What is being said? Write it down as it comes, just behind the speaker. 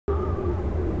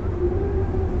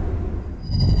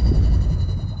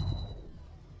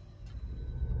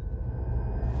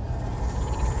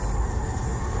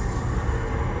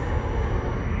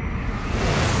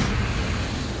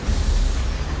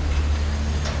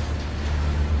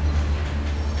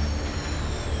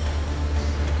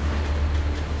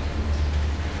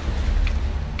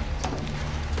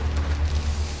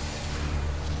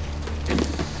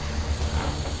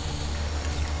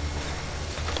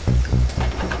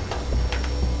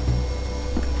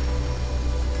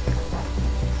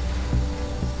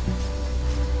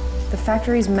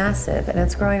factory's massive, and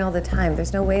it's growing all the time.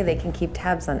 There's no way they can keep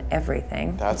tabs on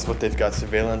everything. That's what they've got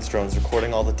surveillance drones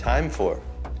recording all the time for.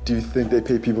 Do you think they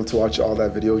pay people to watch all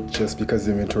that video just because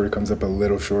the inventory comes up a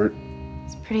little short?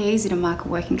 It's pretty easy to mark a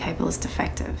working cable as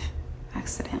defective,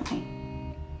 accidentally.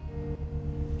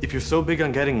 If you're so big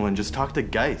on getting one, just talk to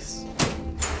Geis.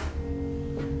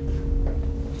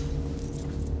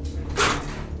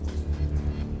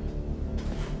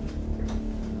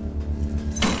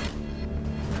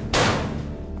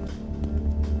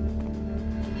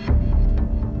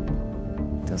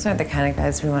 Those aren't the kind of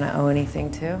guys we want to owe anything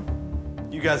to.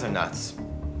 You guys are nuts.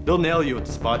 They'll nail you with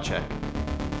the spot check.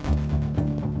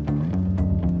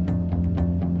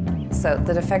 So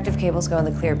the defective cables go in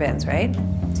the clear bins, right?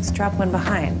 Just drop one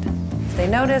behind. If they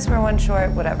notice we're one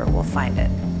short, whatever, we'll find it.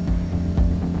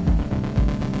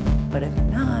 But if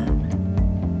not...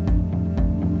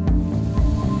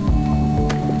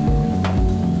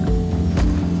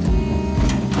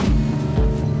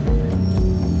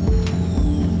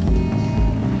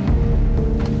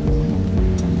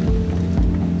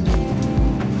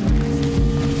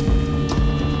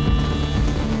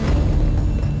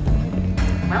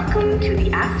 Welcome to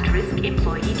the Asterisk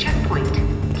Employee Checkpoint.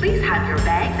 Please have your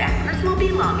bags and personal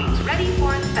belongings ready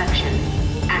for inspection.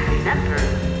 And remember,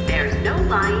 there's no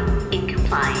lying in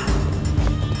complying.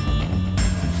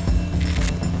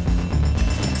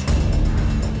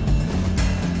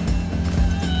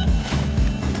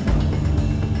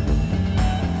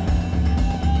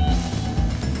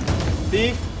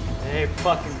 Thief? Hey,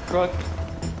 fucking crook.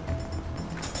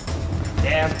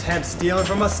 Damn temp stealing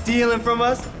from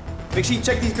us. Make sure you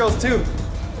check these girls too.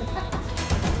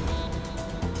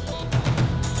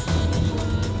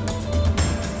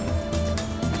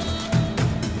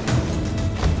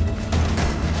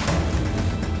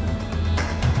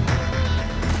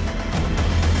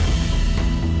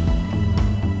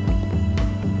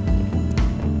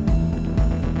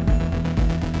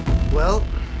 Well,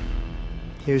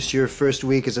 here's to your first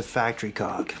week as a factory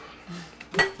cog.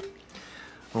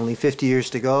 Only 50 years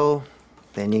to go,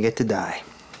 then you get to die.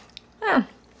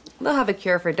 They'll have a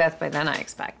cure for death by then, I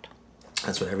expect.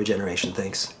 That's what every generation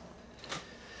thinks.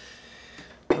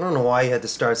 I don't know why you had to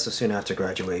start so soon after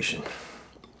graduation.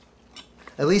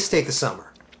 At least take the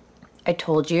summer. I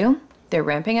told you, they're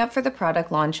ramping up for the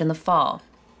product launch in the fall.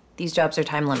 These jobs are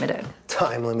time limited.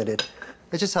 Time limited.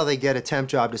 That's just how they get a temp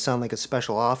job to sound like a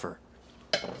special offer.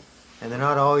 And they're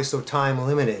not always so time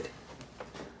limited.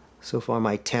 So far,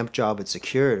 my temp job at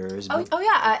Securitor has been... Oh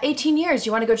yeah, 18 years.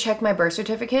 You want to go check my birth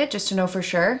certificate just to know for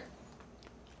sure?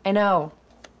 I know,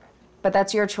 but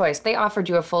that's your choice. They offered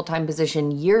you a full-time position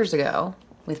years ago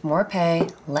with more pay,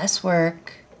 less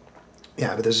work.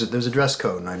 Yeah, but there's a dress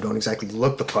code, and I don't exactly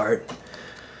look the part.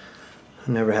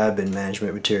 I never have been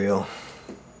management material.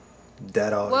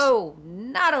 Dad always... Whoa,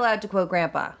 not allowed to quote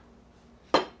Grandpa.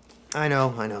 I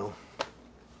know.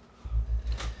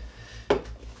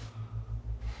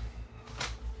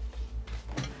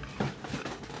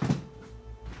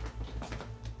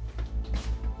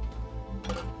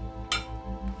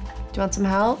 Do you want some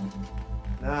help?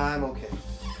 Nah, I'm okay.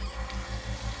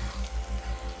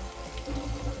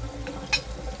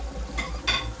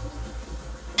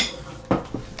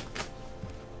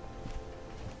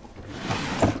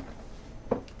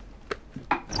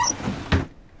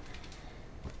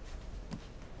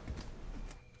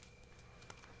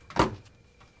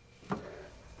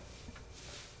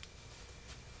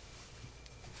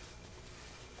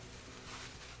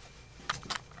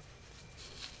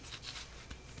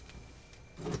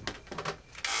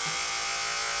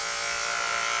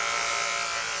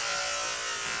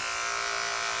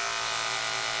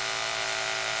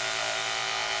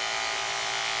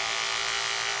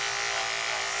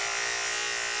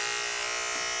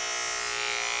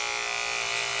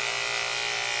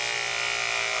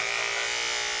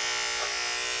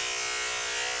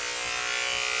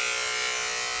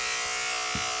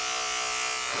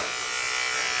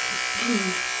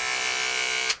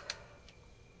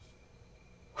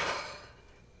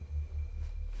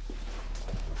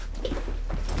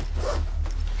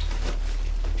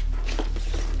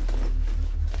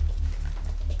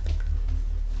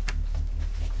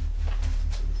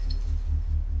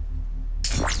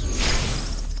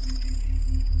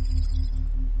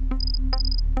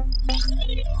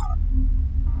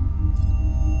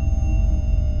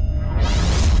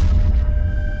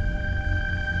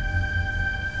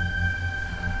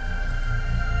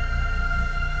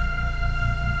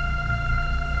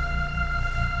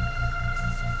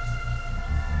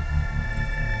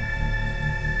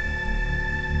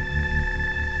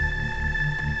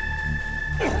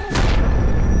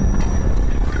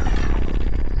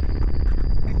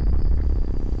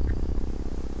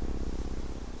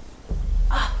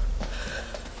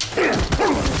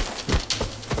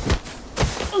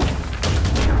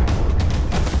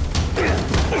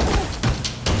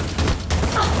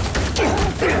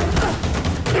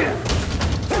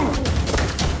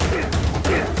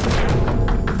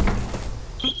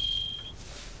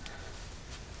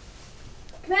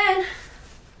 in.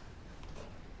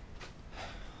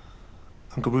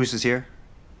 Uncle Bruce is here.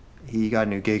 He got a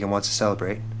new gig and wants to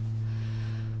celebrate.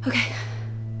 Okay.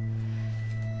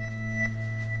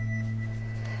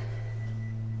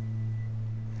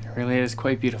 It really is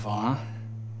quite beautiful, huh?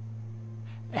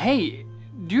 Hey,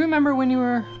 do you remember when you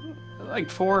were like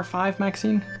 4 or 5,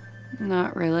 Maxine?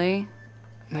 Not really.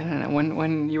 No.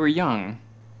 When you were young,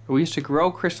 we used to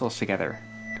grow crystals together.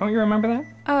 Don't you remember that?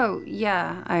 Oh,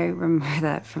 yeah, I remember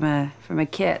that from a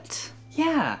kit.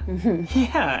 Yeah.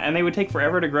 Yeah, and they would take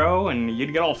forever to grow and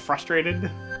you'd get all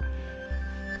frustrated.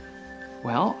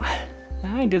 Well,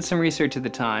 I did some research at the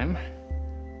time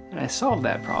and I solved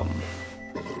that problem.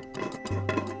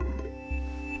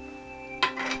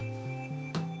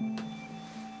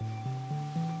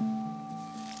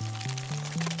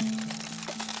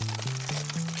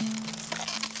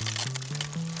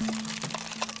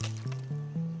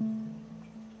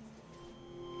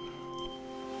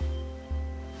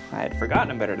 I had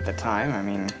forgotten about it at the time. I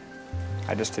mean,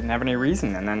 I just didn't have any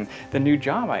reason. And then the new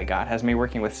job I got has me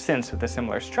working with synths with a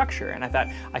similar structure. And I thought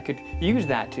I could use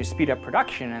that to speed up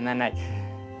production. And then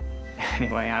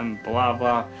anyway, I'm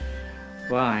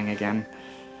blahing again.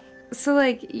 So,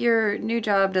 like, your new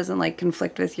job doesn't, like,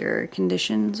 conflict with your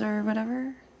conditions or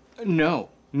whatever? No,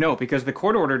 because the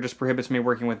court order just prohibits me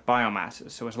working with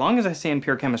biomasses. So as long as I stay in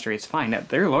pure chemistry, it's fine.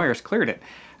 Their lawyers cleared it.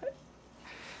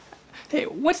 Hey,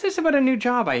 what's this about a new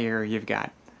job I hear you've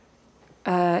got?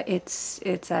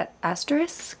 It's at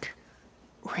Asterisk.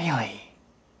 Really?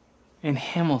 In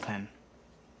Hamilton?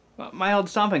 Well, my old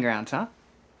stomping grounds, huh?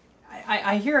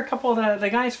 I hear a couple of the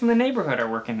guys from the neighborhood are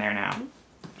working there now.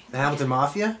 The Hamilton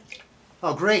Mafia?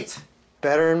 Oh, great.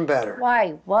 Better and better.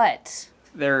 Why? What?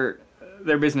 They're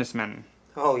businessmen.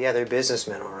 Oh, yeah, they're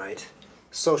businessmen, all right.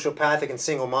 Sociopathic and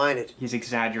single-minded. He's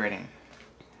exaggerating.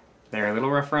 They're a little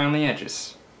rough around the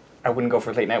edges. I wouldn't go for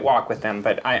a late-night walk with them,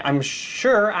 but I'm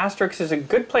sure Asterix is a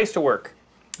good place to work.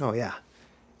 Oh, yeah.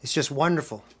 It's just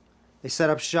wonderful. They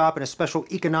set up shop in a special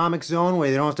economic zone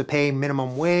where they don't have to pay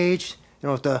minimum wage, they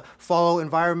don't have to follow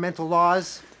environmental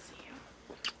laws.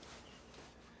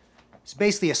 It's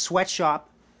basically a sweatshop.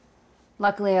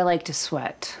 Luckily, I like to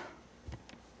sweat.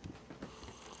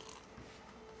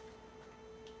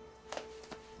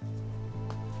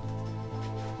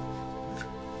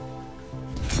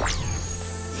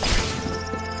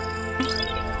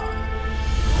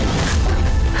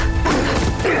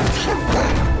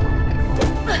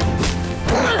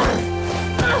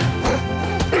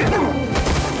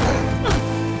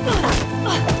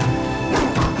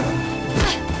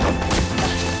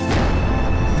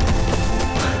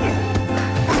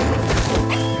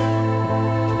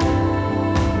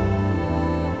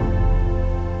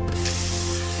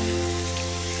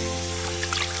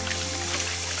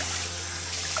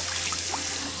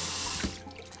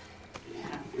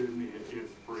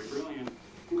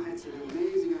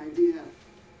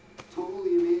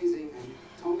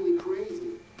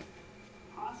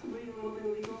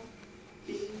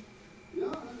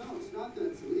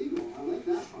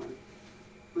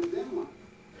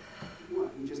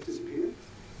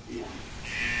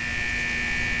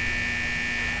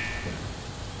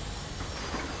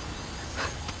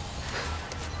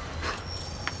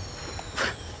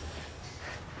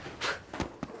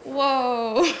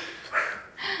 Whoa.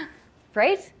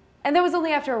 Right? And that was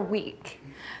only after a week.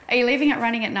 Are you leaving it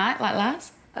running at night like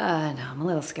Lars? No, I'm a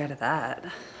little scared of that.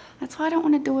 That's why I don't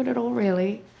want to do it at all,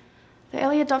 really. The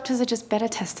early adopters are just beta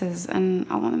testers, and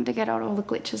I want them to get out all the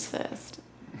glitches first.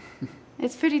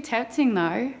 It's pretty tempting,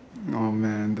 though. Oh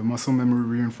man, the muscle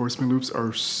memory reinforcement loops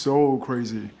are so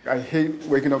crazy. I hate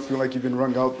waking up feeling like you've been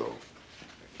wrung out though.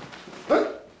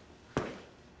 But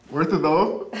worth it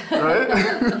though,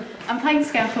 right? I'm playing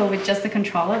Scalpel with just the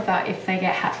controller, but if they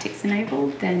get haptics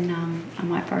enabled, then I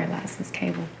might borrow Lars's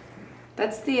cable.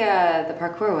 That's the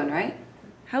parkour one, right?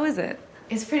 How is it?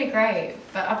 It's pretty great,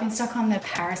 but I've been stuck on the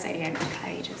Paris 88 for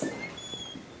ages.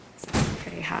 It's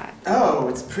pretty hard. Oh,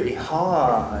 it's pretty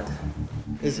hard.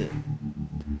 Is it?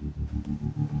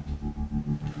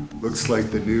 Looks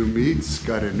like the new meat's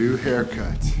got a new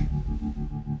haircut.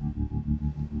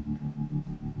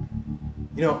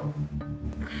 You know,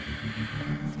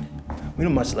 we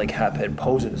don't much like Haphead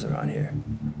posers around here.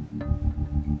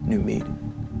 New meat.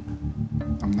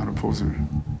 I'm not a poser.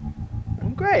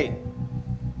 Great.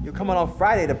 You're coming on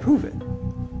Friday to prove it.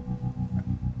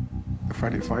 The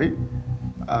Friday fight?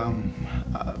 I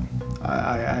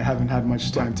haven't had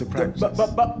much time to practice.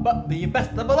 But you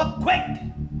best level up quick!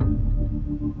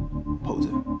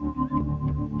 Poser.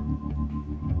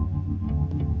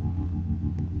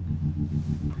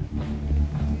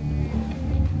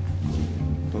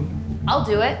 I'll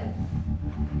do it.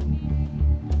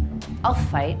 I'll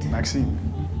fight. Maxine.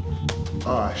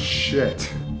 Ah,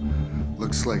 shit.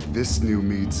 Looks like this new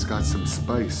meat's got some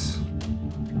spice.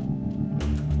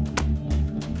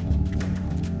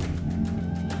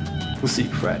 We'll see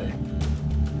you Friday.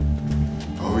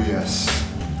 Oh, yes.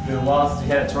 Been a while since we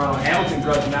had a Toronto Hamilton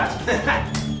grudge match.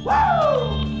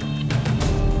 Woo!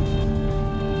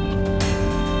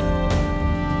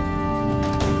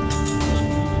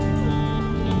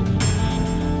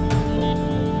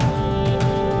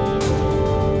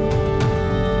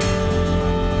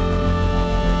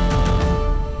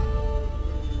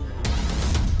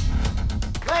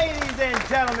 Ladies and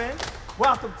gentlemen,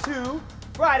 welcome to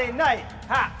Friday Night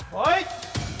Hot Fight.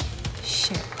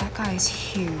 Shit, that guy is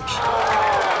huge.